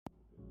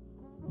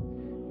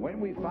when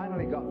we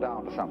finally got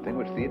down to something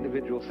which the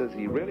individual says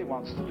he really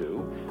wants to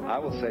do, I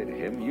will say to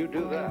him, you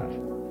do that.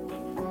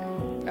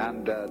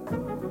 And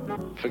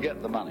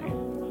forget the money.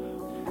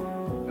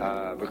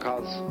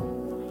 Because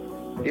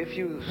if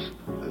you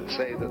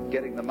say that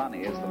getting the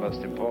money is the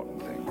most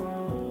important thing,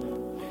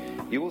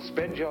 you will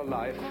spend your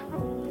life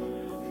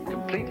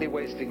completely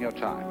wasting your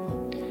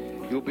time.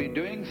 You'll be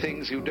doing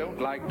things you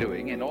don't like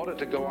doing in order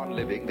to go on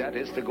living, that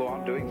is, to go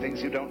on doing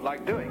things you don't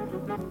like doing,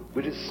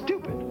 which is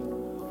stupid.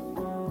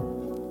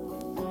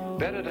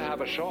 Better to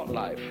have a short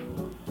life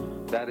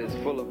that is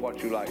full of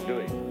what you like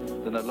doing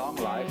than a long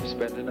life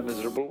spent in a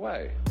miserable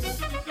way.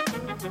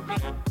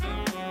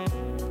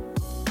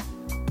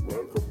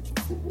 Welcome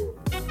to football.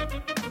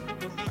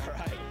 All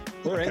right.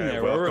 We're in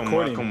there. We're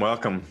recording.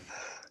 Welcome.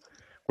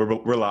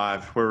 We're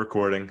live. We're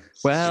recording.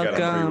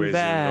 Welcome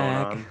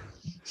back.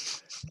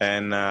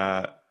 And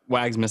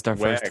Wags missed our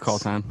first call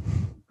time.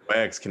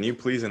 Wags, can you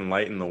please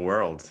enlighten the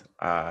world?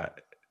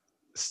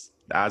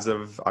 As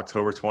of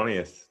October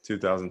 20th,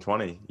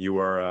 2020, you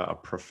are a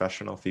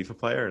professional FIFA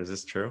player. Is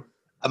this true?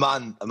 I'm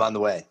on the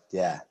way.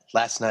 Yeah.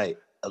 Last night,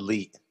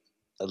 elite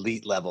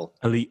level.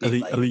 Elite.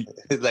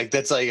 Like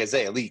that's all you gotta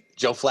say. Elite.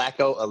 Joe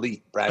Flacco,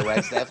 elite. Brian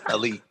Wagstaff,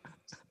 elite.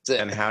 That's it.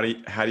 And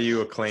how do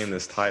you acclaim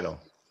this title?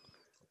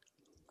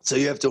 So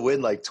you have to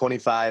win like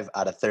 25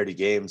 out of 30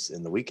 games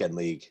in the weekend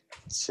league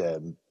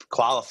to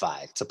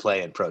qualify to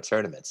play in pro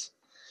tournaments.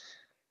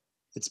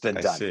 It's been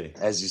done. See.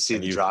 As you see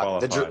And the you've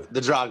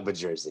Drogba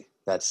jersey.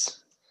 I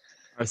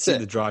see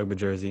the Drogba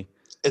jersey.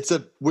 It's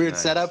a weird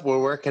setup.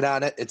 We're working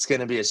on it. It's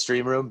going to be a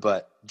stream room,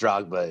 but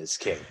Drogba is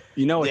king.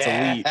 You know it's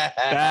elite.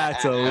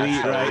 That's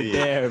elite right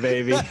there,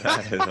 baby.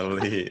 That is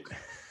elite.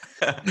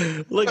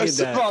 Look at First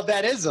that. of all,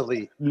 that is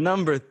elite.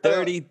 Number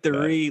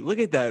 33. Look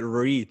at that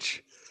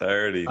reach.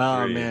 33.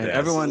 Oh, man. That's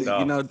Everyone,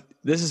 tough.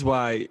 this is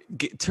why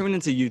tune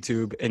into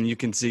YouTube and you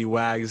can see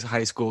Wags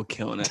High School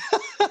killing it.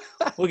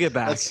 We'll get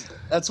back.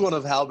 That's one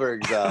of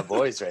Halberg's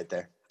boys right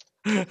there.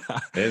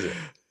 Is it?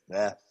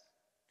 Yeah.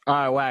 All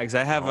right, Wags.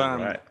 I have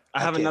right.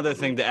 I have another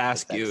thing to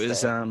ask you.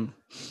 Is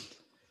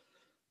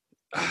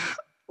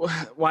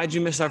why'd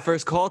you miss our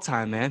first call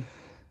time, man?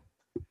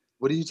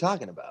 What are you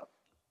talking about?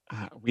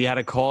 We had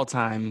a call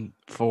time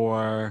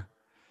for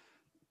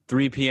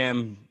 3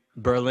 p.m.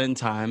 Berlin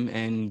time,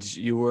 and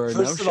you were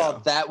First of all,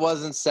 that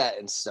wasn't set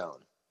in stone.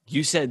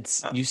 You said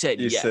You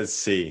yes. said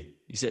C.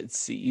 You said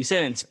C. You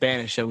said it in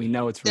Spanish, so we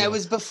know it's real. That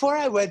was before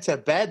I went to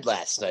bed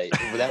last night.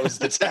 That was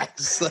the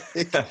text.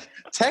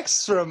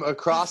 Texts from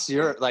across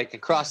Europe, like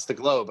across the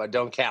globe, I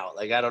don't count.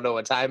 Like I don't know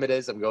what time it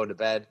is. I'm going to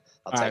bed.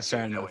 I'll text you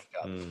when I wake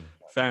up.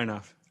 Fair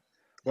enough.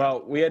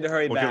 Well, we had to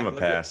hurry We'll back. give him a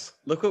pass.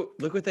 Look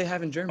what they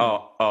have in Germany.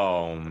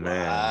 Oh man.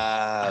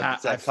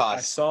 That I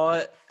cost saw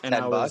it and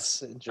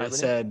 $10 in I Germany.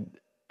 said,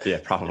 Yeah,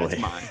 probably.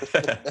 "It's mine."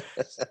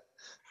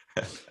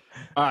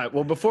 All right.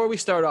 Well, before we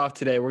start off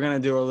today, we're gonna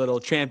do a little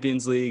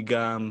Champions League,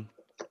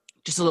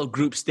 just a little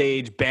group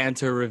stage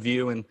banter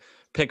review and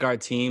pick our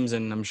teams.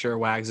 And I'm sure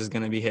Wags is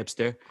gonna be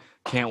hipster.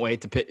 Can't wait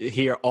to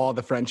hear all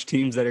the French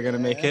teams that are gonna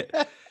make it.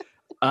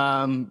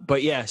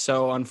 But yeah.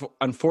 So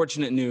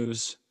unfortunate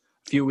news.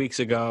 A few weeks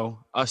ago,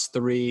 us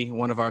three,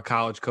 one of our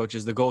college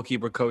coaches, the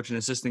goalkeeper coach and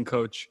assistant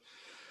coach,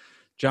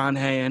 John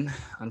Hayen,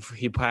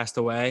 he passed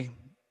away.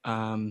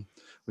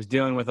 Was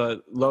dealing with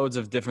loads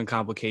of different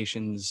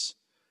complications,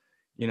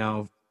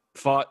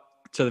 fought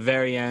to the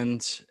very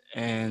end.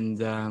 And,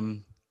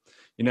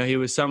 he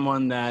was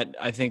someone that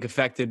I think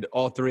affected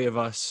all three of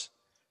us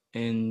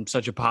in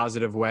such a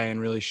positive way and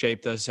really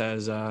shaped us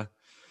as,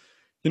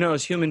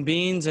 as human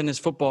beings and as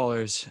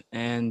footballers.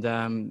 And,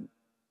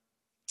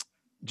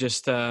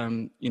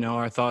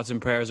 our thoughts and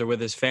prayers are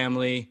with his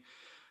family,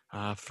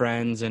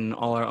 friends, and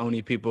all our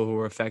Oni people who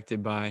were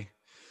affected by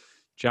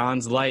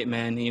John's light,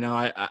 man.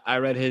 I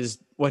read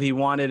what he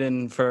wanted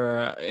in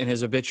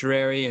his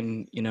obituary,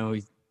 and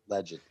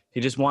Legend.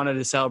 He just wanted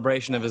a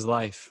celebration of his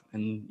life,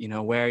 and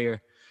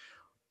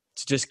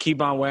to just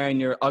keep on wearing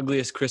your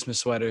ugliest Christmas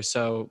sweater.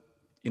 So,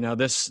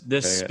 this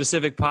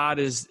specific pod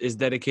is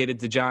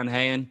dedicated to John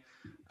Hayen.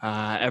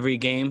 Every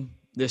game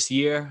this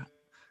year,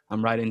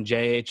 I'm writing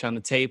JH on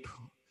the tape.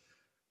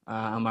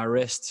 On my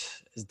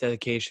wrist is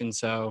dedication.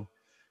 So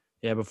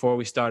yeah, before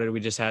we started, we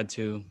just had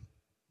to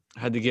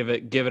give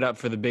it up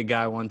for the big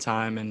guy one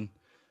time. And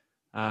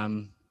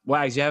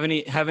Wags, you have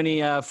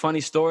any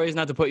funny stories?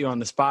 Not to put you on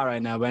the spot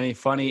right now, but any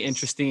funny,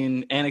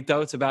 interesting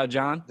anecdotes about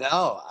John?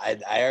 No, I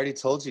already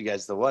told you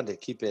guys the one to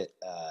keep it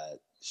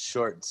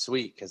short and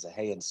sweet because a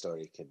Hayen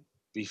story can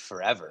be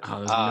forever. Oh,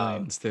 there's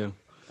millions too.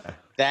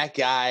 That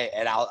guy,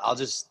 and I'll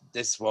just,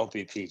 this won't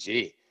be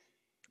PG.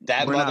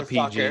 That We're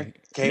motherfucker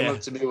came up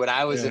to me when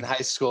I was in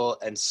high school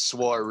and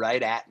swore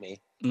right at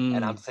me.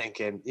 And I'm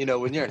thinking,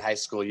 when you're in high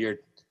school, you're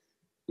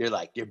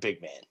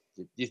big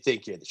man. You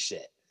think you're the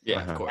shit.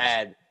 Yeah, of course.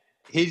 And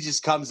he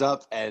just comes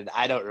up, and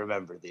I don't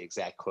remember the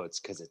exact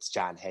quotes because it's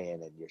John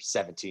Hayen and you're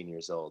 17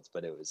 years old,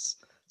 but it was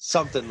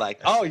something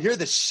like, "Oh, you're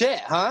the shit,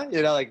 huh?"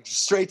 Like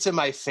straight to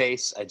my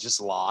face. I just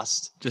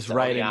lost. Just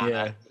right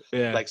in,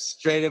 yeah. Like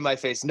straight in my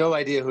face. No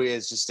idea who he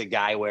is. Just a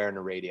guy wearing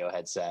a radio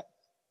headset.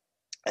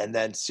 And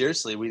then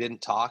seriously, we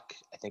didn't talk.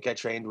 I think I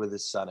trained with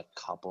his son a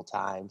couple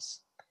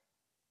times,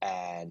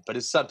 but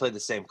his son played the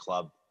same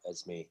club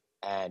as me,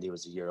 and he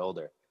was a year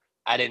older.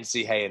 I didn't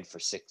see Hayen for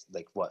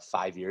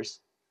 5 years.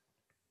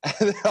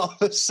 And then all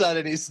of a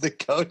sudden he's the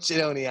coach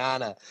in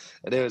Oneonta.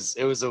 And it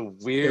was a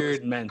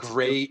weird,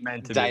 great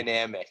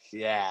dynamic.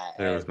 Yeah.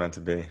 It was meant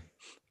to be.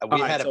 We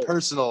had a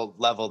personal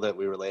level that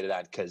we related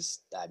on because,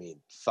 I mean,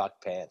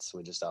 fuck pants.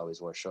 We just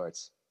always wore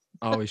shorts.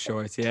 Always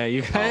shorts. Yeah,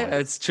 you guys,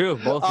 it's true.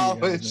 Both of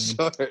you always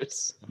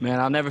shorts. Man,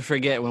 I'll never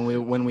forget when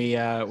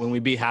we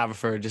beat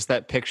Haverford, just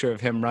that picture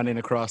of him running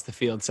across the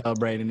field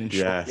celebrating in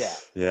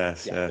shorts.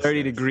 Yes.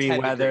 30-degree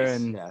weather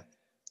degrees.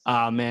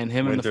 And man,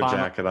 him in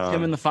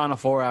the final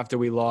four after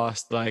we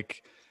lost,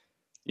 like,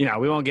 we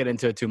won't get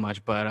into it too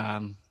much,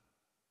 but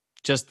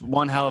just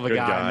one hell of a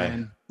guy,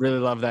 man. Really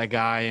love that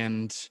guy,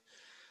 and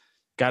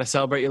got to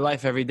celebrate your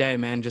life every day,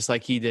 man, just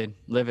like he did.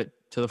 Live it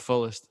to the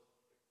fullest.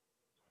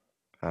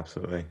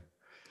 Absolutely.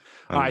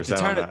 All right,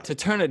 to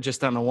turn it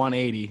just on a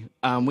 180,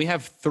 we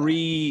have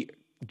 3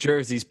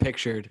 jerseys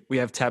pictured. We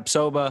have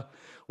Tapsoba,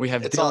 we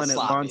have Dylan at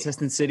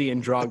Launceston City,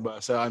 and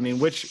Drogba. So, I mean,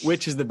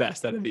 which is the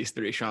best out of these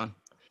 3, Sean?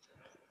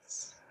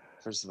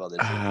 First of all,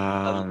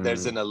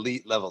 there's an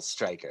elite level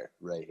striker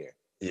right here.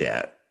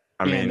 Yeah.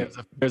 I mean,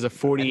 there's a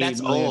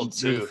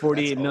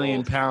 48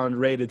 million pound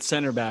rated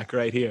center back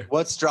right here.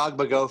 What's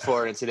Drogba go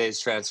for in today's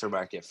transfer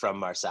market from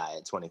Marseille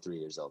at 23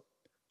 years old?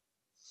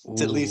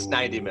 It's at least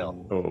 90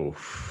 mil. Oh,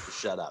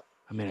 shut up.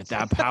 I mean, at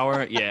that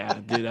power, yeah,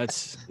 dude,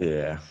 that's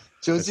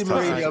Jose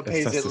Mourinho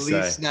pays at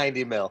least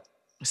 90 mil.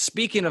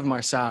 Speaking of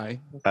Marseille,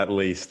 at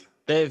least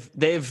they've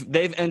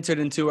entered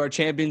into our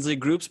Champions League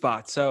group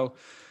spot. So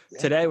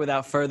today,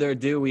 without further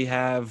ado, we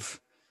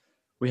have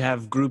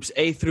groups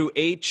A through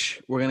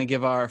H. We're gonna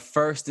give our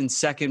first and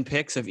second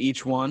picks of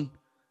each one,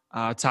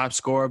 top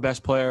scorer,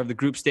 best player of the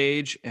group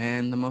stage,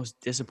 and the most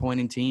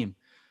disappointing team.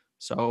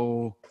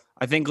 So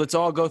I think let's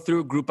all go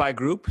through group by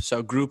group.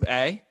 So Group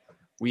A,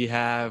 we're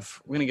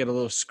going to get a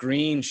little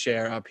screen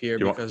share up here.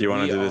 Do you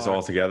want to do this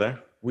all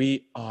together?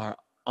 We are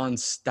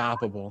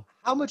unstoppable.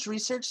 How much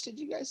research did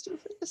you guys do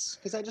for this?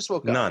 Because I just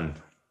woke up. None.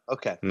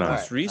 Okay. None.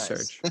 Right,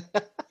 research.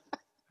 Nice.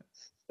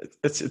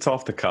 It's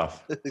off the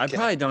cuff. Okay. I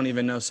probably don't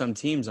even know some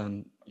teams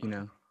on,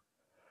 Okay.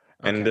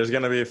 And there's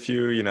going to be a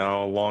few,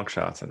 long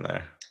shots in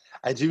there.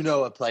 I do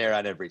know a player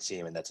on every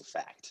team, and that's a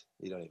fact.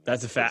 You don't even.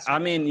 That's a fact. I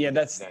mean, yeah,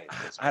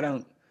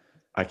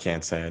 I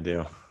can't say I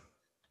do.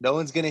 No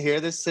one's going to hear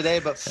this today,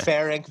 but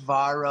Ferenc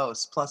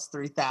Varos plus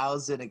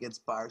 3,000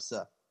 against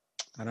Barca.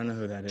 I don't know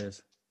who that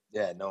is.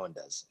 Yeah, no one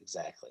does.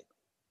 Exactly.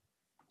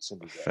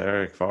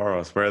 Ferenc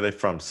Varos. Where are they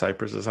from?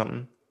 Cyprus or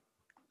something?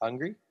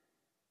 Hungary?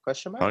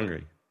 Question mark?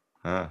 Hungary.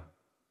 Huh.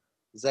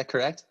 Is that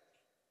correct?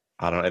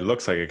 I don't know. It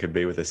looks like it could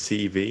be with a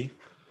CV.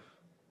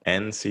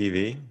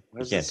 NCV.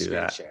 Where's you can't the do screen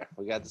that. share?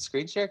 We got the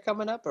screen share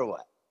coming up or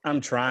what? I'm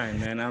trying,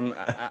 man.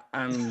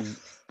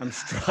 I'm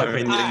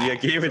struggling. I mean, you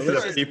gave it to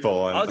the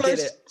people. I'll get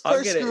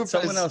it.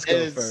 Someone else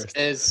go first.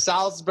 Is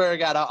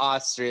Salzburg out of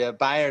Austria,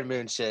 Bayern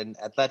München,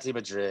 Atleti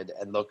Madrid,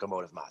 and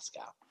Lokomotiv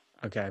Moscow.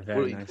 Okay,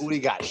 very nice. What do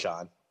you got,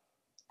 Sean?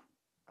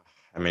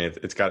 I mean,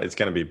 it's going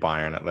to be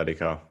Bayern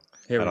Atletico.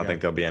 I don't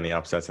think there'll be any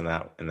upsets in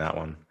that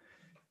one.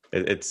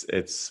 It's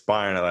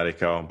Bayern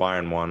Atletico,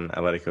 Bayern 1,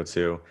 Atletico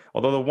 2.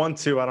 Although the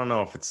 1-2, I don't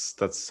know if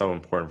that's so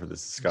important for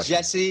this discussion.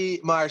 Jesse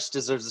Marsch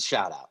deserves a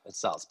shout out at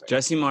Salzburg.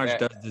 Jesse Marsch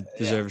does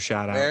deserve a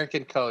shout out.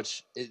 American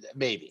coach,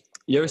 maybe.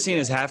 You ever seen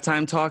his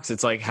halftime talks?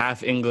 It's like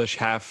half English,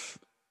 half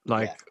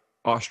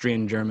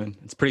Austrian German.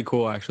 It's pretty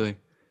cool, actually.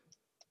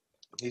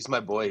 He's my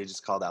boy. He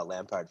just called out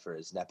Lampard for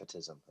his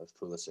nepotism of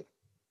Pulisic.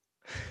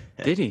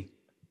 Did he?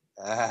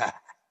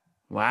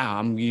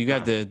 Wow, you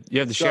have to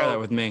share that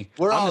with me.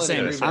 I'm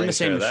the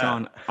same as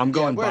Sean. I'm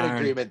going we're Bayern. in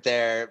agreement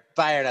there.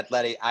 Bayern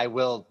Athletic. I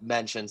will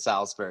mention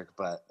Salzburg,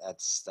 but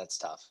that's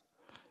tough.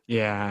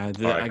 Yeah,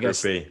 right, I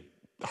guess Group B.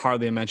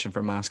 Hardly a mention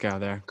for Moscow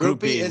there.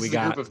 Group B is the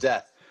group of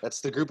death. That's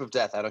the group of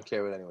death. I don't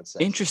care what anyone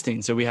says.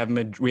 Interesting. So we have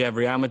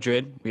Real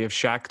Madrid, we have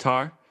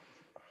Shakhtar,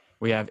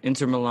 we have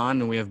Inter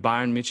Milan, and we have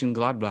Bayern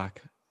Mönchengladbach.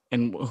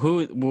 And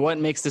what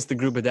makes this the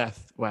group of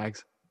death,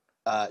 Wags?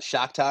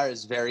 Shakhtar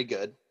is very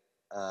good.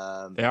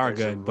 They are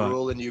good, a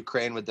rule in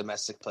Ukraine with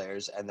domestic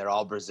players, and they're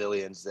all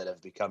Brazilians that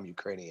have become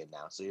Ukrainian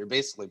now. So you're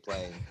basically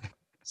playing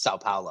Sao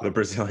Paulo, the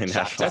Brazilian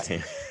national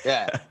team.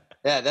 Yeah,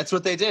 that's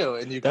what they do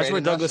in Ukraine. That's where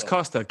Douglas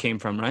Costa came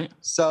from, right?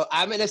 So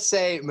I'm going to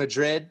say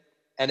Madrid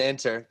and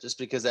Inter, just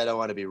because I don't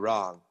want to be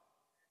wrong.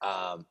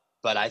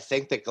 But I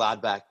think that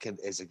Gladbach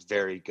is a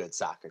very good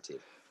soccer team,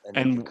 and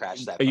can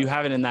crash that. You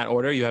have it in that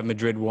order. You have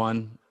Madrid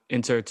 1,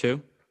 Inter 2.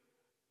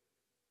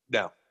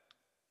 No.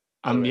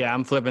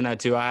 I'm flipping that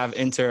too. I have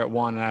Inter at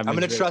 1, and I'm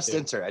going to trust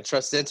Inter. I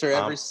trust Inter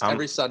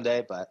every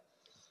Sunday, but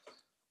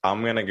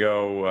I'm going to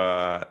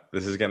go.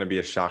 This is going to be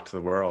a shock to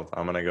the world.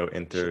 I'm going to go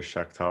Inter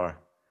Shakhtar.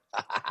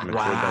 Madrid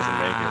doesn't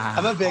make it.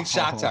 I'm a big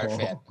Shakhtar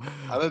fan.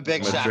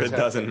 Madrid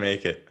doesn't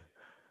make it.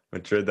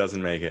 Madrid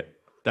doesn't make it.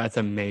 That's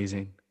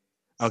amazing.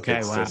 Okay,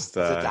 it's just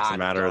it's a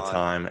matter of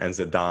time, and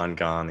Zidane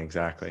gone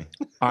exactly.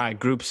 All right,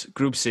 Group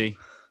C.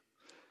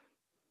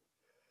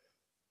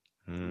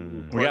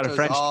 We got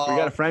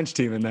a French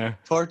team in there.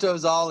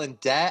 Porto's all in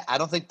debt. I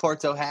don't think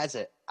Porto has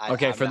it.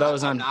 For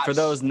those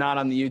not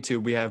on the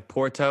YouTube, we have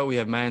Porto, we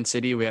have Man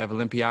City, we have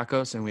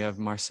Olympiacos, and we have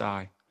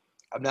Marseille.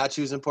 I'm not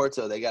choosing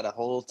Porto. They got a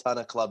whole ton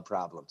of club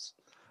problems.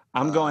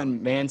 I'm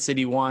going Man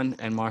City 1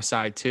 and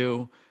Marseille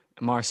 2.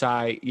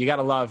 Marseille, you got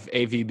to love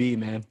AVB,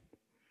 man.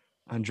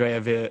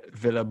 Andrea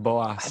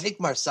Villaboas. I think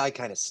Marseille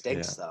kind of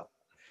stinks, though.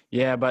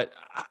 Yeah, but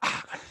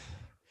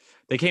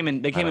they came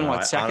in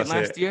what, second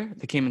last year?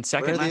 They came in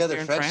second last year in France? What are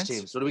the other French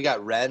teams? What do we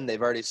got? Rennes,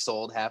 they've already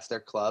sold half their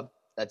club.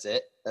 That's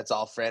it? That's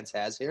all France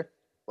has here?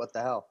 What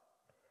the hell?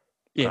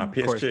 Yeah, of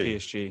course,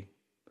 PSG.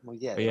 Well,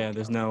 yeah. But yeah,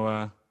 there's no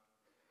oh,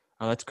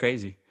 that's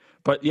crazy.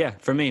 But yeah,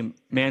 for me,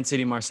 Man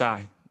City,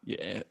 Marseille.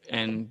 Yeah,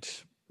 and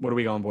what are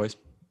we going, boys?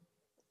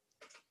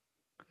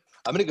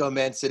 I'm going to go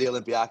Man City,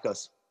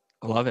 Olympiacos.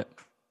 I love it.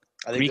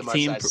 I think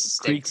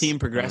Greek team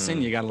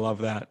progressing. You got to love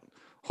that.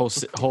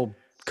 Whole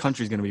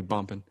country's going to be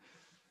bumping.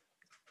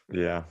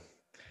 Yeah.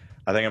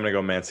 I think I'm going to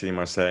go Man City,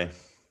 Marseille.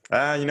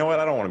 You know what?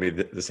 I don't want to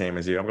be the same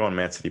as you. I'm going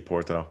Man City,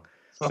 Porto,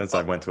 since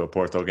I went to a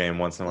Porto game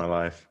once in my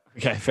life.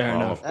 Okay, fair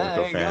enough. I'm a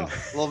Porto fan.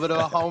 A little bit of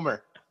a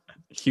homer.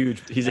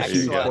 Huge. He's a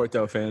huge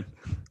Porto fan.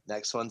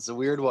 Next one's a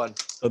weird one.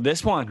 So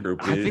this one,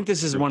 I think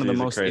this is one of the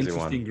most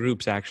interesting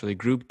groups, actually.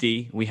 Group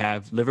D, we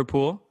have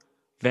Liverpool,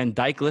 Van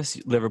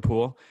Dijk-less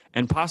Liverpool,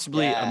 and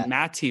possibly a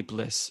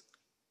Matip-less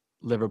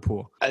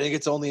Liverpool. I think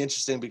it's only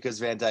interesting because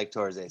Van Dijk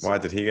tore his ACL. Why,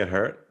 did he get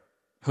hurt?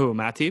 Who,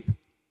 Matip?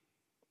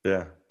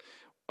 Yeah.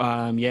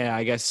 Yeah,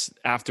 I guess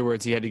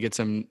afterwards he had to get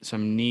some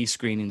knee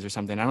screenings or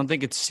something. I don't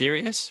think it's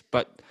serious,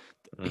 but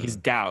he's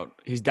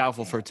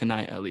doubtful for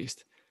tonight at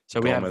least. So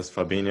we have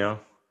Fabinho.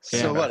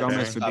 So what?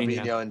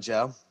 Fabinho and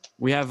Joe.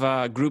 We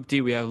have Group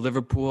D. We have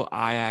Liverpool,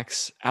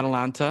 Ajax,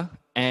 Atalanta,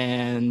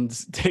 and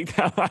take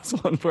that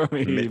last one for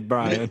me,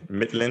 Brian.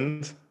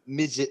 Midland.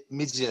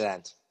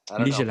 Midtjylland. I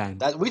don't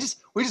know. We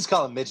just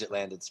call them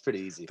Midgetland. It's pretty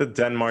easy. The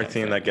Denmark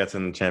team that gets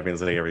in the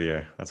Champions League every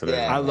year. That's what it is.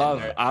 I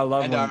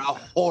love. And are a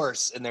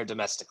horse in their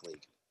domestic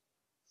league.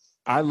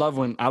 I love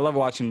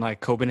watching like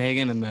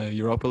Copenhagen in the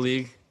Europa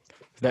League.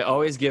 They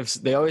always give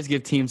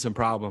teams some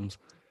problems.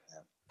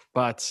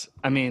 But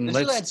I mean,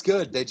 Midtjylland's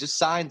good. They just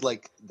signed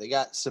they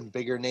got some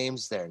bigger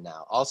names there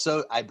now.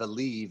 Also, I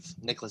believe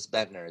Nicholas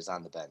Bentner is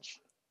on the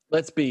bench.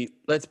 Let's be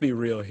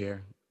real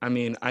here. I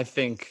mean, I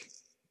think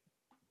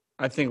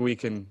we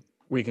can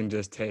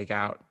just take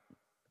out.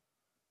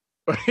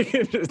 We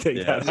can just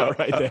take that out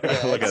right there.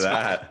 Yeah, look at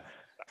that.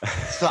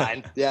 It's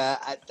fine. Yeah,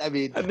 I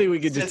mean, I think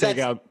we could just take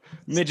out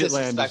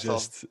Midgetland. Is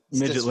just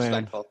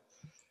Midgetland.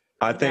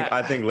 I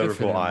think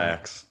Liverpool,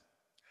 Ajax.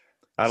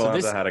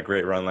 Atalanta had a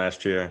great run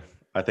last year.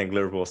 I think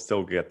Liverpool will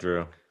still get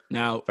through.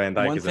 Now, Van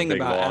Dijk one is thing a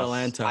big about loss.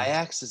 Atalanta.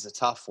 Ajax is a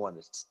tough one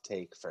to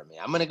take for me.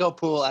 I'm going to go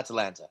Pool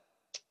Atalanta.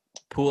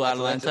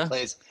 Atalanta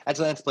plays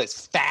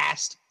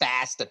fast, and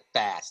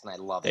I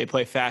love it. They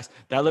play fast.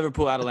 That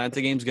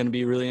Liverpool-Atalanta game is going to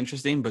be really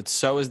interesting, but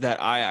so is that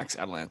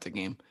Ajax-Atalanta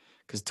game.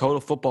 Because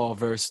total football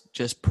versus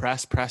just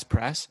press.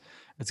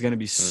 It's going to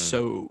be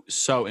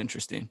so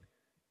interesting.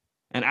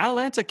 And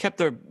Atalanta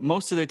kept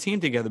most of their team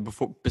together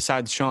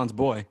besides Sean's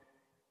boy.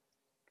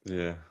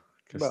 Yeah.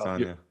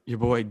 Castagna. Your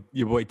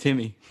boy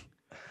Timmy.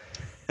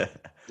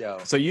 Yo,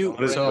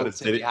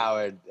 Timmy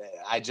Howard.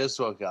 I just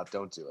woke up.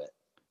 Don't do it.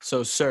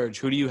 So Serge,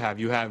 who do you have?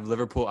 You have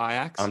Liverpool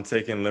Ajax? I'm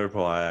taking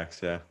Liverpool Ajax,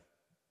 yeah.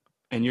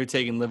 And you're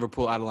taking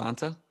Liverpool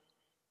Atalanta?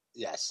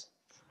 Yes.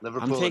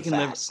 Liverpool.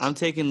 I'm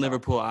taking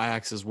Liverpool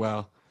Ajax as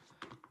well.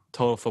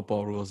 Total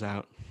football rules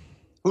out.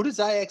 Who does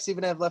Ajax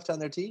even have left on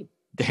their team?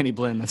 Danny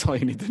Blinn, that's all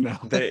you need to know.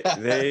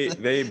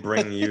 They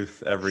bring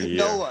youth every year.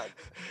 No one.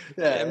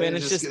 Yeah, man,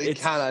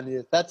 it's count on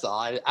you. That's all.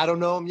 I don't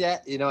know him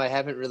yet. I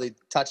haven't really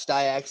touched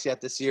Ajax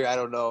yet this year. I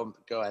don't know him.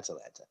 Go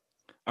Atalanta.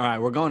 All right,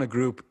 we're going to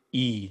Group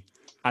E.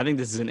 I think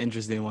this is an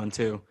interesting one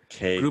too.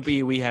 Cake. Group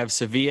E, we have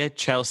Sevilla,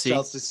 Chelsea,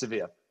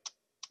 Sevilla,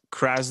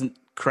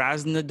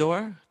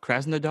 Krasnodar.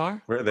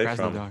 Where are they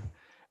from?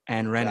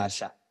 And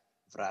Rennes.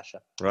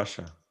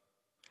 Russia.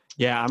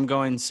 Yeah, I'm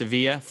going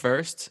Sevilla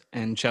first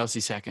and Chelsea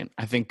second.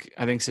 I think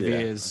Sevilla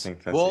is. I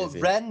think that's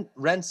easy.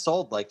 Rennes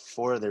sold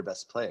 4 of their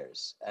best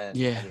players. And,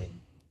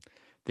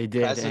 they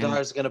did.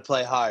 Krasnodar is going to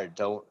play hard.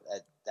 They're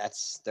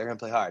going to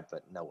play hard,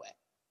 but no way.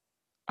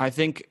 I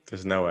think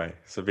there's no way.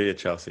 Sevilla,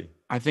 Chelsea.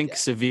 I think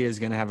Sevilla is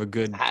going to have a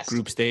good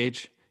group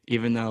stage,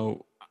 even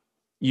though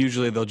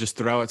usually they'll just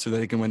throw it so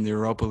they can win the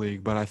Europa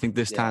League. But I think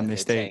this time they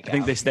stay. I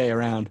think they stay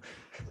around.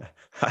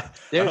 I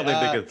don't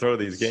think they could throw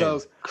these games.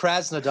 So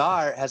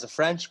Krasnodar has a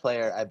French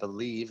player, I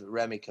believe,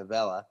 Remy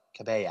Cabella.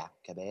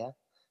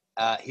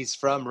 He's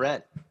from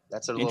Rennes.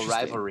 That's a little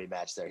rivalry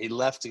match there. He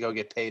left to go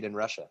get paid in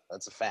Russia.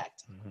 That's a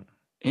fact.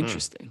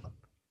 Interesting.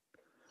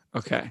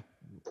 Okay.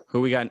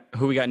 Who we got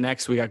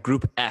next? We got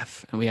Group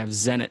F, and we have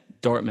Zenit,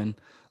 Dortmund,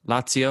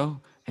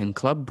 Lazio, and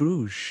Club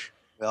Brugge.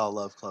 We all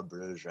love Club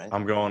Brugge, right?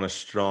 I'm going a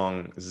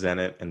strong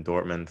Zenit and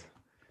Dortmund.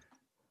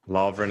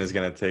 Lovren is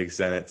going to take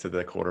Zenit to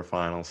the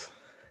quarterfinals.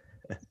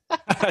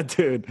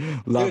 Dude,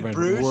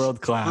 Lovren,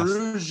 world class.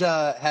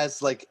 Bruges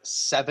has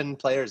 7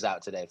 players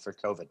out today for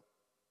COVID.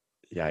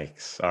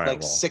 Yikes! All right,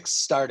 like 6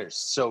 starters.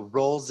 So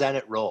roll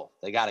Zenit, roll.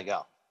 They got to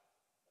go.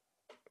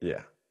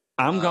 Yeah.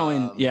 I'm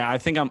going. I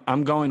think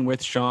I'm going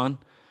with Sean.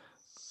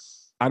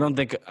 I don't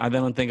think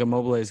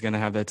Immobile is going to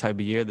have that type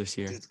of year this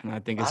year, Dude, and I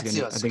think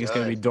Lazio's it's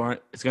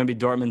going to be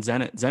Dortmund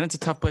Zenit. Zenit's a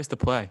tough place to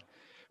play,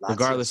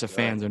 regardless Lazio's of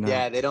fans or not.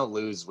 Yeah, they don't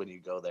lose when you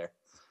go there.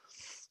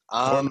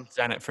 Dortmund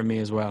Zenit for me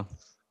as well.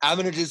 I'm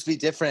going to just be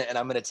different, and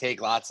I'm going to take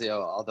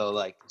Lazio, although,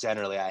 like,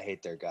 generally I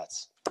hate their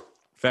guts.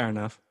 Fair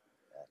enough.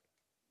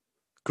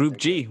 Group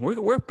G.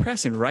 We're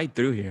pressing right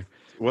through here.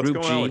 What's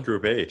Group going on G. with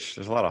Group H?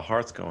 There's a lot of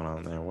hearts going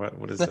on there.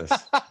 What is this?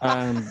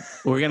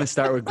 We're going to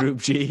start with Group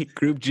G.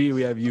 Group G,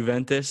 we have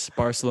Juventus,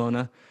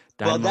 Barcelona,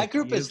 Dynamo Well, that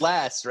group Kiev, is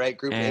last, right?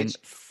 Group and H.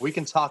 We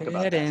can talk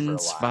about that for a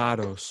while.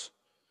 Ferencváros.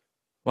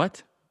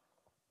 What?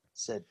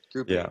 Said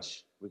Group Yeah.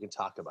 H. We can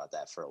talk about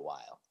that for a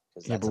while.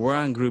 Yeah, but we're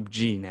on Group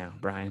G now,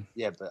 Brian.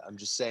 Yeah, but I'm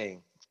just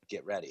saying,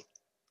 get ready.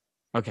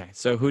 Okay,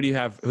 so who do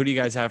you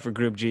guys have for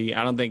Group G?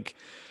 I don't think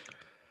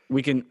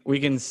we can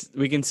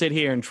sit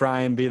here and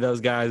try and be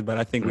those guys, but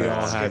I think we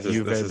all have this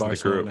Juve, is the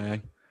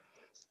Barcelona.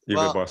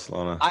 Juve,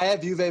 Barcelona. I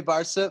have Juve,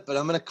 Barca, but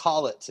I'm going to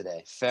call it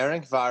today.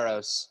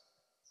 Ferencváros.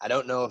 I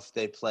don't know if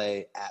they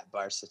play at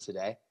Barca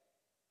today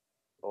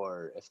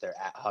or if they're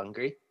at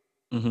Hungary,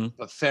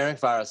 but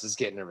Ferencváros is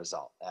getting a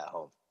result at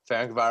home.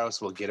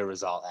 Ferencváros will get a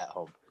result at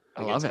home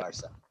against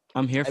Barca.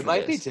 I'm here for this. It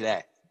might be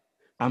today.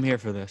 I'm here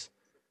for this.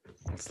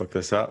 Let's look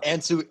this up.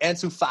 Ansu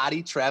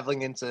Fati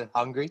traveling into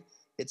Hungary.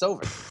 It's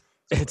over.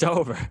 It's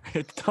over.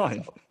 It's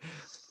done.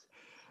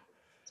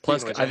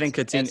 Plus, I think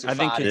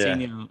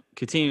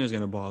Coutinho is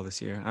going to ball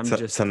this year.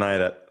 Tonight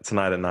at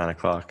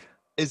 9:00.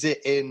 Is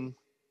it in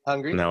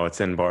Hungary? No, it's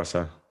in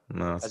Barca.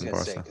 No, it's I was in going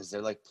to say, Barca. because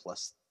they're like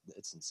plus,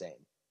 it's insane.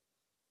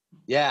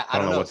 Yeah, I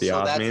don't know what the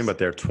odds mean, but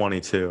they're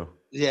 22.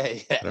 Yeah,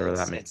 Whatever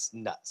that means. It's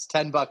nuts.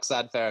 $10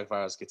 on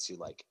Ferencváros gets you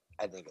like,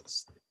 I think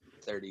it's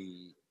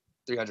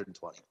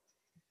 320.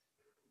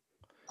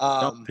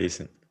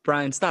 Decent.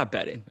 Brian, stop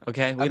betting.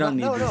 Okay, we don't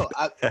need. No.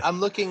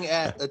 I'm looking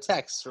at a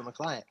text from a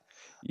client.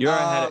 You're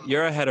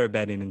ahead of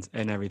betting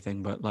and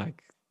everything, but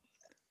like,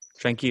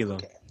 tranquilo.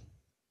 Okay.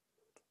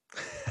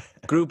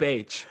 Group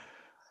H.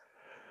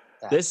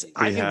 I think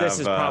this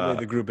is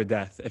probably the group of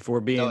death. If we're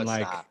being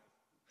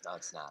No,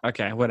 it's not.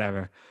 Okay,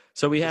 whatever.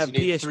 So we have you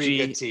need PSG, 3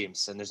 good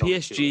teams, and there's only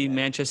 2 PSG, in there.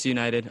 Manchester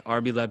United,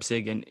 RB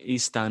Leipzig, and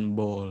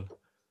Istanbul.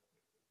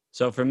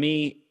 So for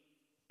me,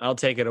 I'll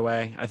take it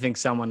away. I think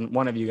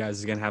one of you guys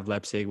is going to have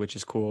Leipzig, which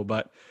is cool.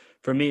 But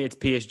for me, it's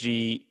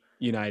PSG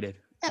United.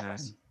 I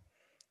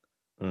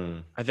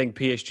think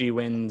PSG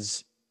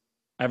wins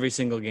every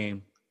single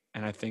game.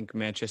 And I think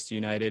Manchester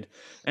United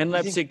and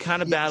Leipzig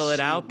kind of battle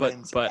it out. But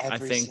I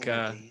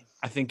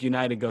think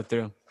United go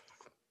through.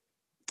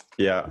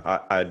 Yeah,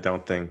 I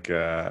don't think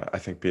I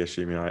think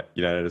PSG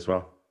United as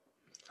well.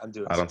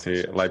 I don't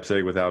see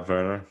Leipzig without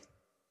Werner.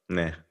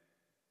 Nah.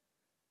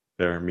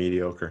 They're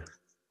mediocre.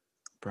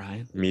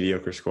 Brian?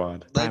 Mediocre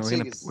squad.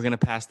 Brian, we're gonna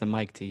pass the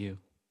mic to you.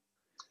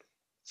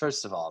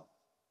 First of all,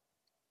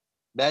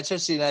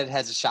 Manchester United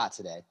has a shot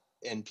today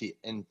in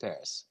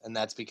Paris, and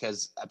that's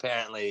because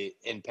apparently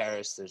in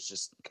Paris there's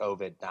just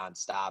COVID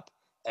nonstop.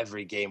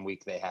 Every game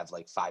week they have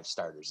like 5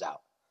 starters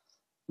out.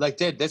 Like,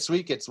 dude, this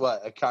week it's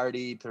what?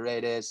 Icardi,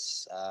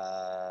 Paredes,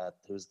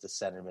 who's the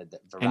center mid?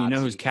 Verratti. And you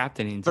know who's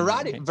captaining?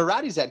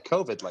 Verratti's had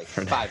COVID like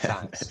 5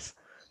 times.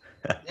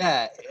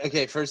 Yeah.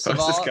 Okay. First of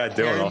all, what's this guy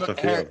doing off the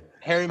field?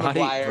 Harry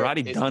Maguire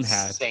Verratti is done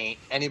insane.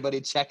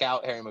 Anybody check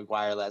out Harry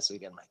Maguire last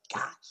weekend? My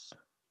gosh,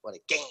 what a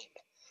game!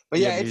 But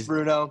yeah, it's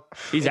Bruno.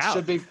 He's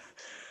out.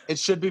 It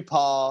should be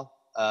Paul.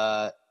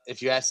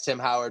 If you ask Tim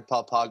Howard,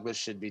 Paul Pogba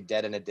should be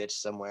dead in a ditch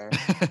somewhere.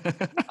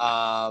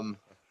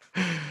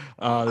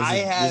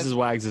 This is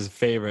Wags'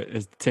 favorite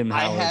is Tim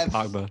Howard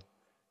Pogba.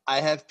 I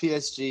have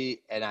PSG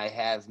and I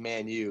have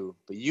Man U,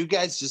 but you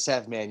guys just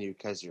have Man U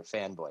because you're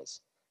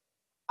fanboys.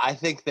 I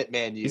think that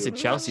Man U. He's a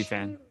Chelsea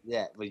fan.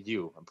 Yeah, but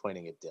I'm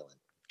pointing at Dylan.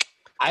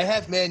 I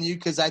have Man U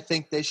because I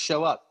think they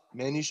show up.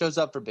 Man U shows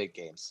up for big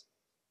games.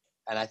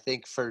 And I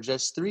think for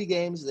just 3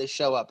 games, they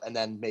show up, and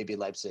then maybe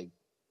Leipzig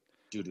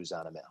doo-doos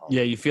on them at home.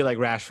 Yeah, you feel like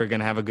Rashford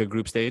going to have a good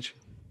group stage?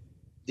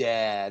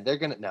 Yeah, they're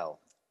going to – no.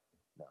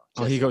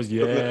 Oh, he goes,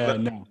 yeah,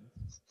 no.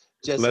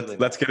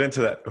 Let's get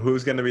into that.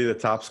 Who's going to be the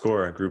top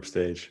scorer at group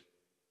stage?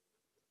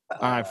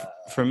 All right,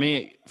 for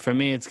me,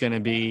 it's going to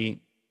be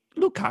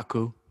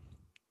Lukaku.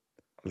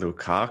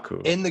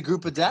 Lukaku. In the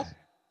group of death?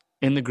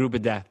 In the group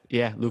of death,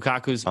 yeah.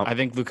 I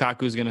think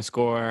Lukaku's going to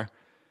score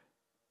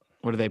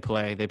 – what do they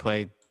play? They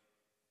play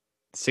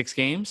 6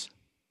 games?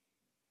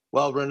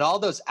 Well,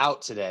 Ronaldo's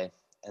out today,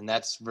 and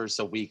that's versus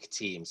a weak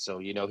team. So,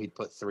 he'd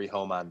put 3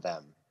 home on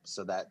them.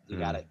 So that you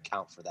got to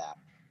count for that.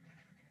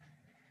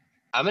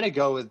 I'm going to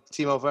go with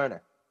Timo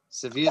Werner.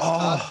 Sevilla's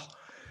tough.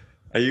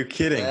 Are you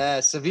kidding? Yeah,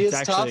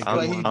 Sevilla's tough,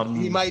 but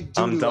he might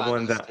do I'm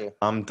doubling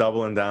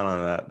down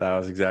on that. That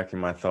was exactly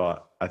my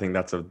thought. I think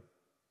that's the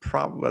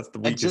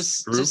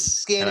weakest group. Just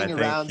scanning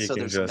around so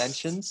there's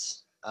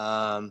mentions.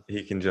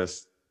 He can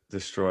just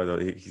destroy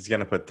those. He's going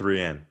to put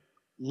 3 in.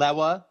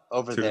 Lewa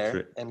over 2-3.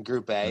 there in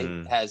Group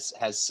A has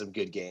some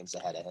good games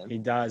ahead of him. He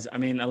does. I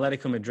mean,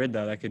 Atletico Madrid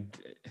though,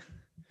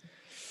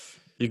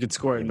 you could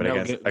score But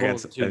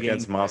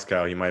against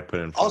Moscow, he might put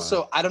in 5.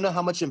 Also, I don't know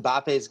how much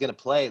Mbappe is going to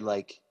play.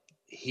 Like,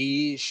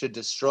 he should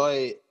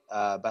destroy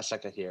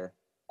Başakşehir,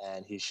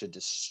 and he should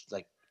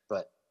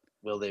but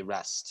will they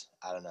rest?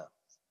 I don't know.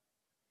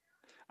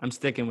 I'm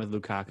sticking with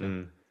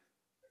Lukaku.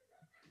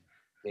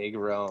 Big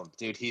Rome.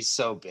 Dude, he's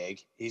so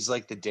big. He's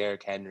like the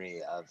Derrick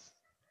Henry of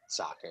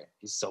soccer.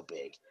 He's so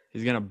big.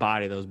 He's going to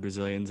body those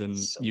Brazilians in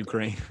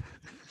Ukraine.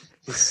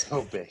 He's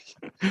so big.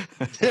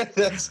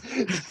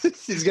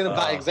 He's going to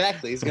body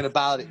exactly. He's going to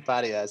body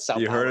Sao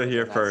Paulo. You heard it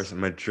here first.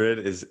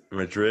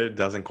 Madrid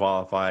doesn't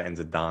qualify and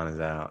Zidane is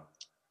out.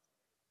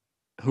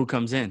 Who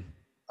comes in?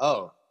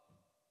 Oh.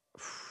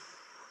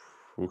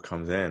 Who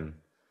comes in?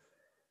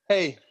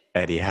 Hey.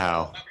 Eddie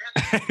Howe.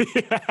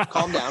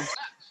 Calm down.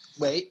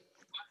 Wait.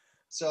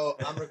 So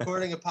I'm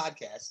recording a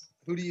podcast.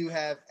 Who do you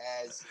have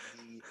as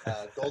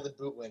the Golden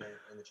Boot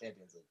winner in the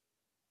Champions League?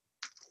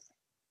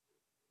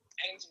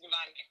 Edinson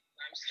Cavani.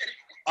 I'm just kidding.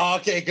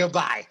 Okay,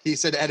 goodbye. He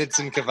said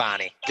Edinson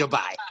Cavani.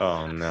 Goodbye.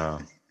 Oh, no.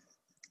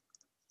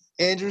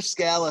 Andrew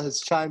Scala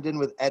has chimed in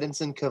with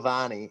Edinson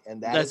Cavani,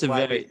 and that's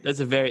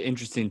a very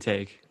interesting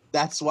take.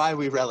 That's why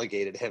we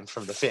relegated him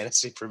from the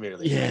Fantasy Premier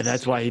League. Yeah,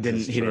 that's why he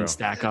didn't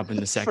stack up in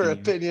the second. For year.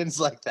 Opinions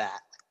like that.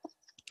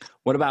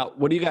 What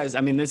do you guys?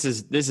 I mean, this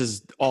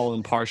is all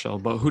impartial,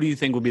 but who do you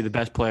think will be the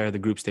best player of the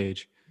group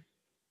stage?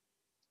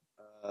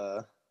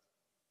 Let's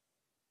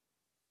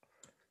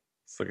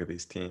look at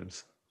these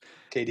teams.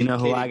 You know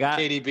who I got?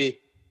 KDB.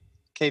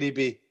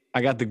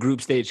 I got the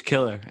group stage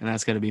killer, and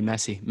that's going to be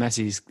Messi.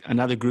 Messi's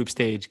another group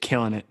stage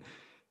killing it.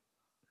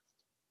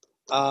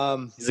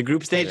 He's a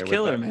group stage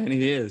killer, man.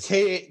 He is.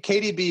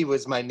 KDB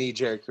was my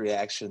knee-jerk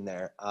reaction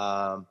there.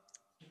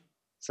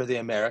 For the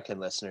American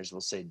listeners, we'll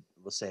say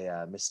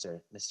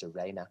Mr.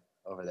 Reina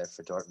over there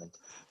for Dortmund.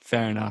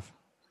 Fair enough.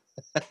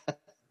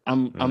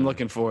 I'm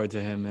looking forward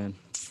to him, man.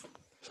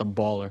 He's a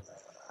baller.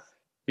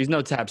 He's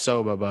no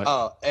Tapsoba,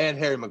 but and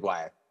Harry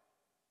Maguire.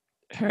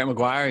 Harry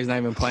Maguire, he's not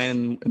even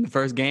playing in the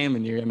first game,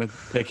 and you're gonna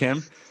pick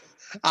him.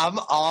 I'm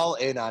all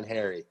in on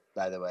Harry,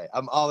 by the way.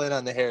 I'm all in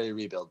on the Harry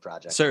rebuild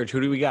project. Serge,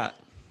 who do we got?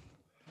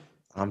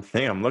 I'm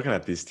looking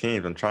at these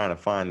teams. I'm trying to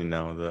find,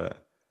 the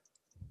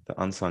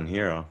unsung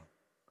hero.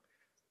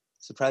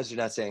 Surprised you're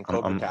not saying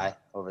Cobra Kai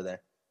over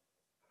there.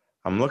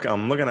 I'm looking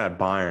at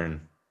Bayern.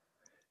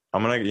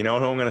 You know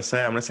what I'm gonna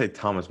say? I'm gonna say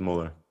Thomas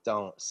Muller.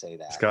 Don't say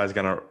that. This guy's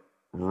gonna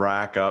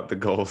rack up the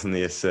goals and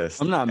the assists.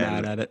 I'm not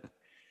mad at it.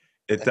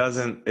 It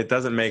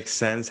doesn't make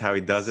sense how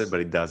he does it, but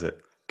he does it.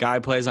 Guy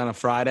plays on a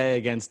Friday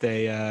against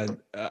a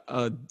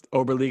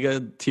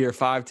Oberliga Tier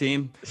 5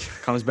 team.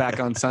 Comes back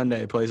on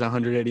Sunday, plays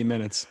 180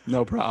 minutes.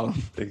 No problem.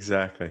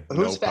 Exactly.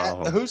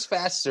 Who's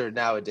faster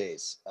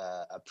nowadays?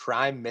 A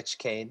prime Mitch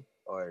Kane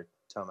or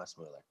Thomas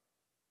Muller?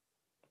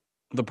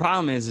 The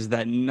problem is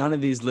that none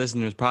of these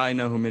listeners probably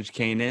know who Mitch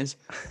Kane is.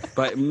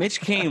 But Mitch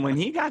Kane, when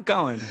he got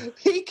going,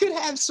 he could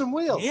have some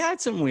wheels. He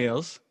had some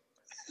wheels.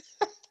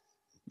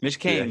 Mitch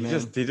Kane,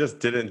 man. He just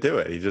didn't do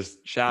it. He just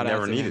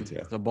never needed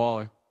to. The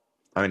baller.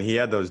 I mean, he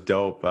had those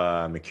dope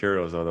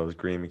Mercurials, those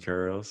green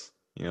Mercurials.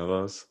 You know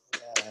those?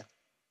 Yeah.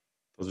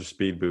 Those are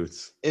speed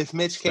boots. If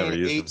Mitch Kane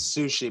ate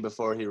sushi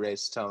before he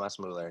raced Thomas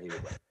Muller, he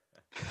would win.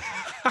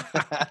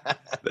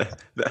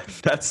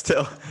 That's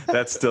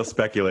still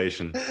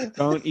speculation.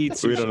 Don't eat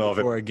sushi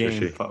before a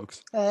game,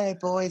 folks. Hey,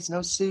 boys, no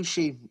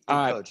sushi.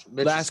 All right,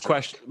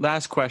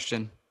 last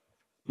question.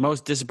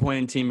 Most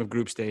disappointing team of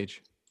group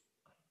stage.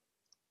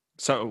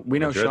 So we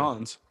know Madrid.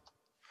 Sean's.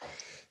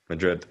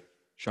 Madrid.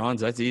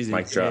 Sean's, that's easy.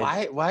 Mike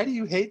Trout. Why do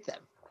you hate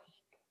them?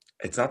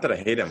 It's not that I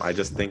hate him. I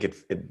just think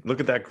look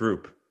at that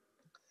group.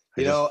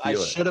 I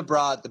should have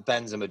brought the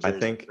Benzema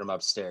jersey from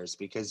upstairs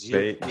because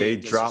they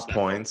drop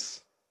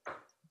points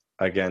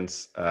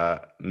against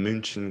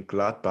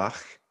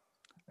Mönchengladbach,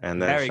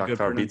 and then Very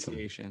Shakhtar beats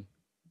them.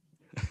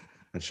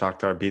 And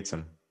Shakhtar beats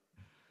them.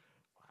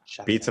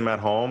 Beats them at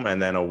home,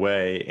 and then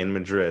away in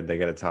Madrid they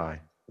get a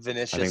tie.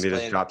 Vinicius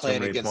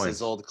playing against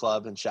his old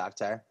club in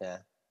Shakhtar. Yeah.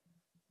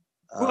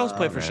 Who else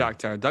played for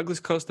Shakhtar? Douglas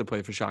Costa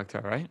played for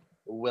Shakhtar, right?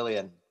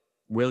 Willian.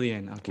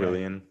 Okay.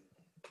 Willian.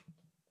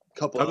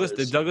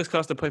 Did Douglas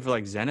Costa play for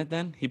Zenit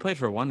then? He played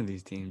for one of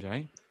these teams,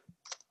 right?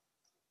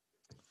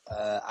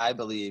 I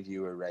believe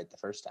you were right the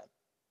first time.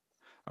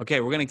 Okay,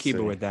 we're going to keep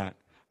it with that.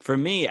 For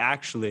me,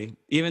 actually,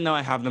 even though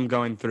I have them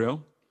going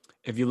through,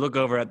 if you look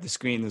over at the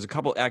screen, there's a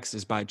couple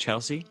X's by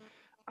Chelsea.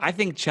 I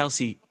think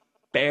Chelsea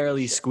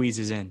barely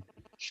squeezes in.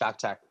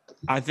 Shakhtar.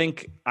 I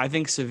think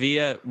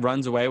Sevilla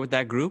runs away with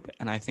that group,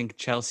 and I think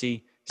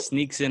Chelsea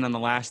sneaks in on the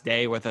last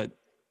day with an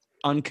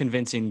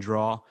unconvincing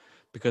draw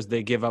because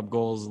they give up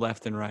goals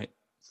left and right.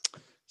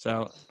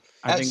 So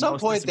at some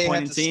point they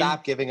have to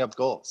stop giving up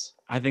goals.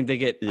 I think they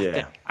get.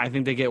 Yeah. I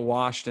think they get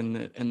washed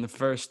in the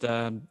first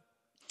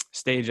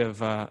stage of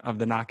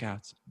the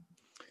knockouts.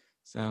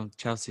 So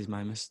Chelsea's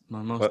my most.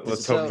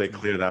 Let's hope they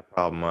clear that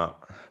problem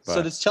up.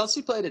 So does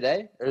Chelsea play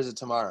today or is it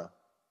tomorrow?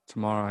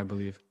 Tomorrow, I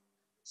believe.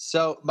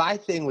 So my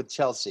thing with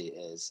Chelsea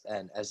is,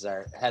 and as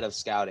our head of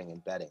scouting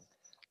and betting,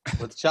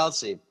 with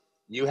Chelsea,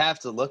 you have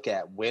to look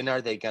at when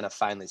are they going to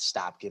finally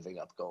stop giving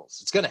up goals.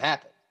 It's going to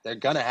happen. They're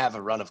going to have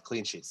a run of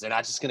clean sheets. They're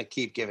not just going to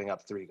keep giving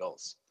up 3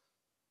 goals.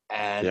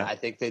 And I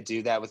think they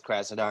do that with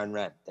Krasnodar and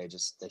Rennes. They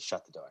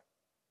shut the door.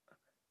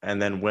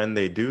 And then when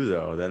they do,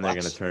 though, then they're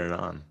going to turn it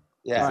on.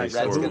 Yeah, right,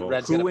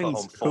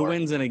 who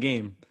wins in a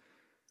game?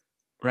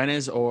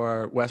 Rennes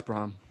or West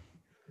Brom?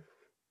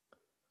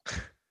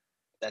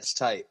 That's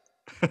tight.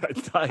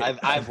 Tight.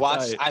 I've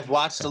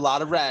watched a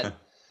lot of Rennes,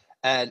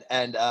 and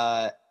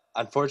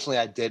unfortunately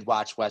I did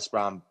watch West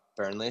Brom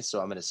Burnley, so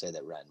I'm going to say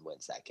that Rennes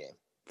wins that game.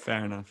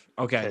 Fair enough.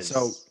 Okay,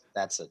 so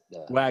that's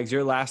Wags,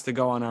 you're last to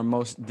go on our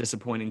most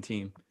disappointing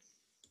team.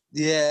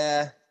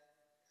 Yeah.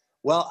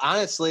 Well,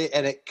 honestly,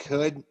 and it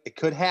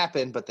could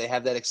happen, but they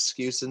have that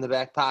excuse in the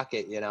back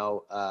pocket,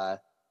 the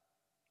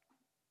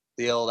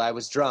old I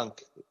was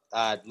drunk.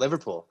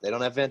 Liverpool, they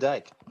don't have Van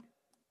Dijk.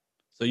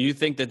 So you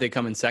think that they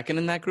come in second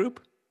in that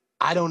group?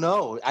 I don't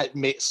know.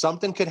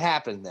 Something could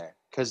happen there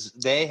because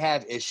they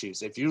have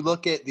issues. If you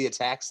look at the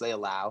attacks they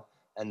allow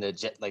and the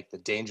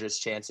dangerous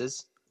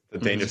chances. The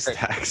dangerous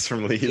attacks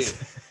from Leeds.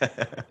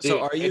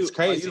 So are you? It's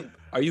crazy.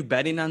 Are you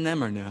betting on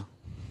them or no?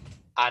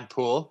 On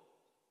Pool?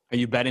 Are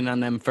you betting on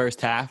them first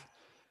half?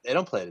 They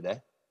don't play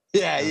today.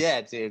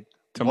 Yeah, dude.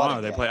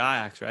 Tomorrow they play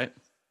Ajax, right?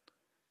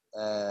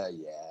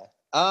 Yeah.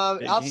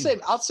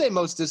 I'll say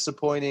most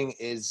disappointing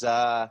is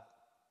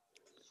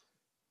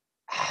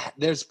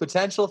there's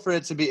potential for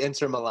it to be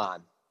Inter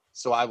Milan,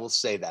 so I will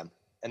say them,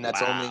 and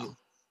that's only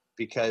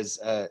because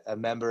a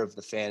member of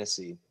the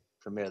Fantasy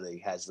Premier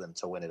League has them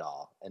to win it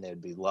all, and it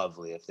would be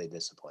lovely if they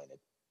disappointed.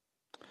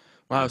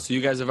 Wow, so you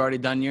guys have already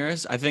done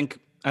yours? I think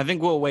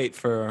we'll wait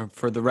for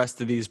the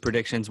rest of these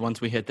predictions once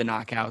we hit the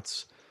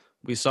knockouts.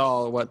 We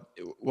saw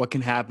what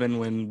can happen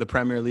when the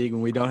Premier League,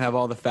 when we don't have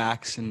all the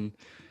facts, and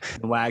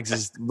Wags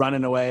is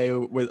running away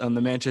on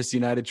the Manchester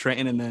United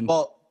train, and then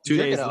 2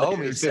 days later owe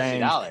me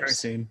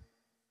 $50.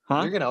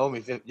 Huh? You're gonna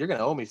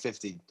owe me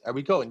 50. Are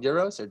we going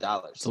euros or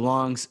dollars?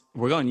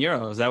 We're going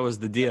euros. That was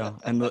the deal,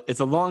 and it's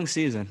a long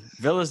season.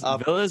 Villa's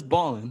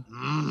balling.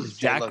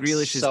 Jack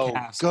Grealish's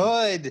calves.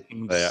 Good.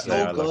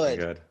 So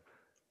good.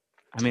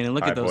 I mean, and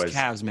look at those boys,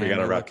 calves, man. We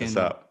gotta wrap this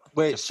up.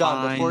 Wait,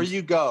 Sean, before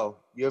you go,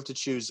 you have to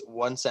choose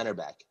one center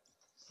back.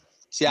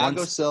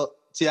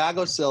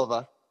 Thiago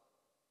Silva.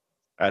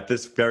 At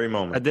this very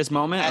moment. At this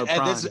moment?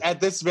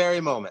 At this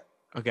very moment.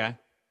 Okay.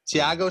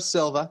 Thiago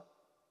Silva.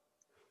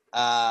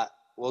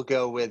 We'll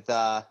go with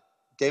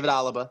David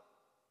Alaba,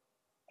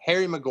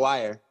 Harry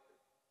Maguire,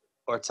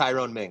 or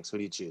Tyrone Mings. Who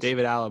do you choose?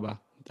 David Alaba.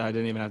 I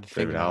didn't even have to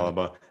think about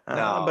David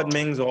Alaba. But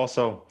Mings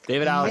also.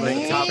 David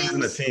Alaba. Top in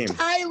the team.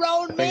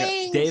 Tyrone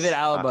Mings. David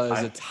Alaba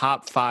is a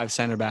top 5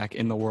 center back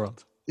in the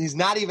world. He's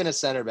not even a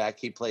center back.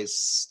 He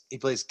plays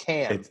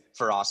cam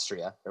for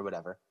Austria or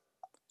whatever.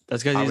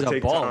 That's because he's a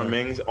baller. Tyrone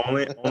Mings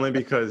only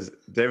because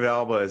David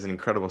Alaba is an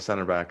incredible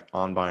center back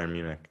on Bayern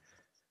Munich.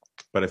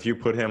 But if you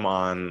put him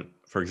on,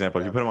 for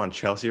example, if you put him on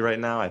Chelsea right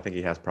now, I think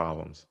he has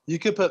problems. You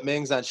could put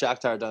Mings on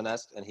Shakhtar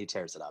Donetsk, and he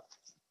tears it up.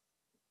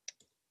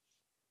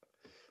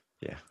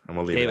 Yeah, and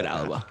we'll leave David it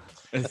at Alaba.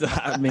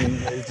 I mean,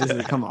 it's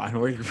just, come on.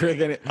 We're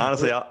gonna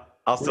honestly.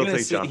 I'll still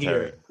take John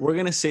Terry. We're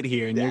gonna sit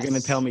here, and you're gonna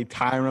tell me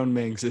Tyrone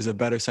Mings is a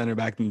better center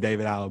back than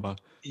David Alaba.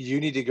 You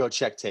need to go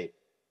check tape.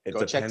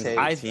 Go check tape.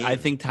 I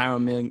think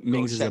Tyrone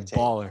Mings is a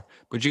baller,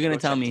 but you're gonna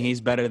tell me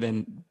he's better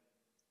than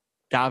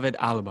David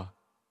Alaba.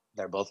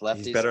 They're both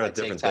lefties. He's better at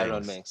different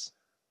Tyrone things. Mings.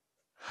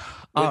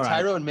 When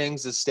Tyrone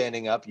Mings is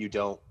standing up, you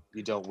don't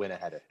win a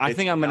header. I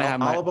think I'm gonna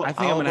have my. I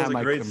think I'm gonna have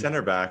my great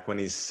center back when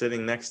he's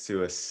sitting next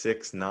to a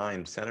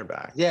 6'9" center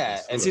back. Yeah,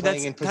 and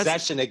playing in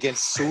possession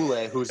against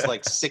Sule, who's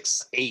like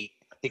 6'8".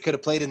 He could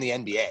have played in the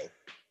NBA.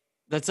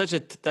 That's such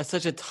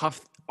a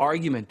tough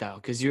argument though,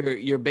 because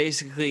you're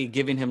basically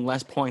giving him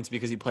less points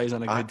because he plays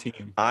on a good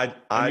team.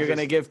 You're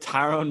gonna give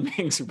Tyrone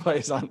Mings, who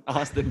plays on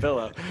Aston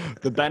Villa,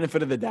 the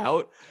benefit of the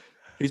doubt.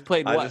 He's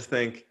played what? I just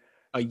think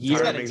a year.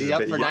 He's got to be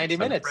up for 90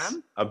 minutes.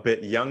 A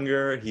bit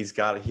younger. He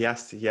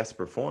has to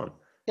perform.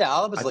 Yeah,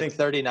 Alaba's like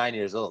 39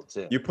 years old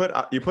too. You put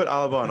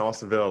Alaba on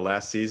Aston Villa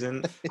last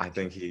season. I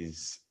think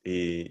it's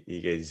a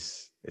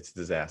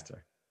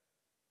disaster.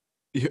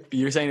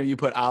 You're saying if you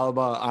put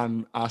Alaba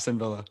on Aston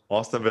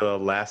Villa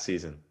last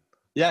season.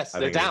 Yes,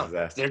 they're down.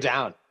 They're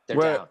down.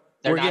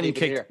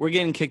 We're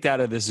getting kicked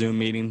out of this Zoom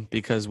meeting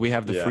because we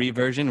have the free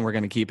version. We're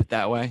going to keep it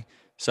that way.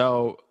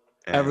 So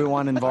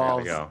everyone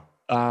involved,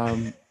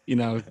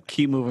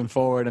 keep moving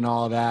forward and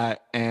all of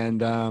that.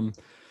 And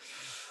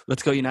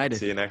let's go United.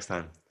 See you next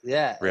time.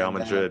 Yeah. Real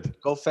Madrid.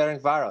 Go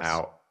Ferencváros.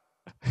 Out.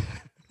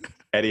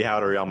 Eddie Howe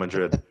to Real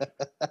Madrid.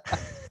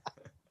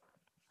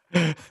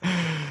 All right.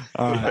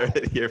 You heard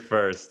it here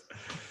first.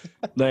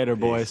 Later,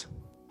 boys.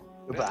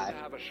 Goodbye. Better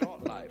have a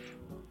short life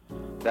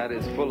that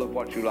is full of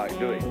what you like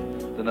doing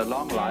than a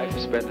long life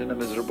spent in a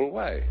miserable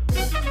way.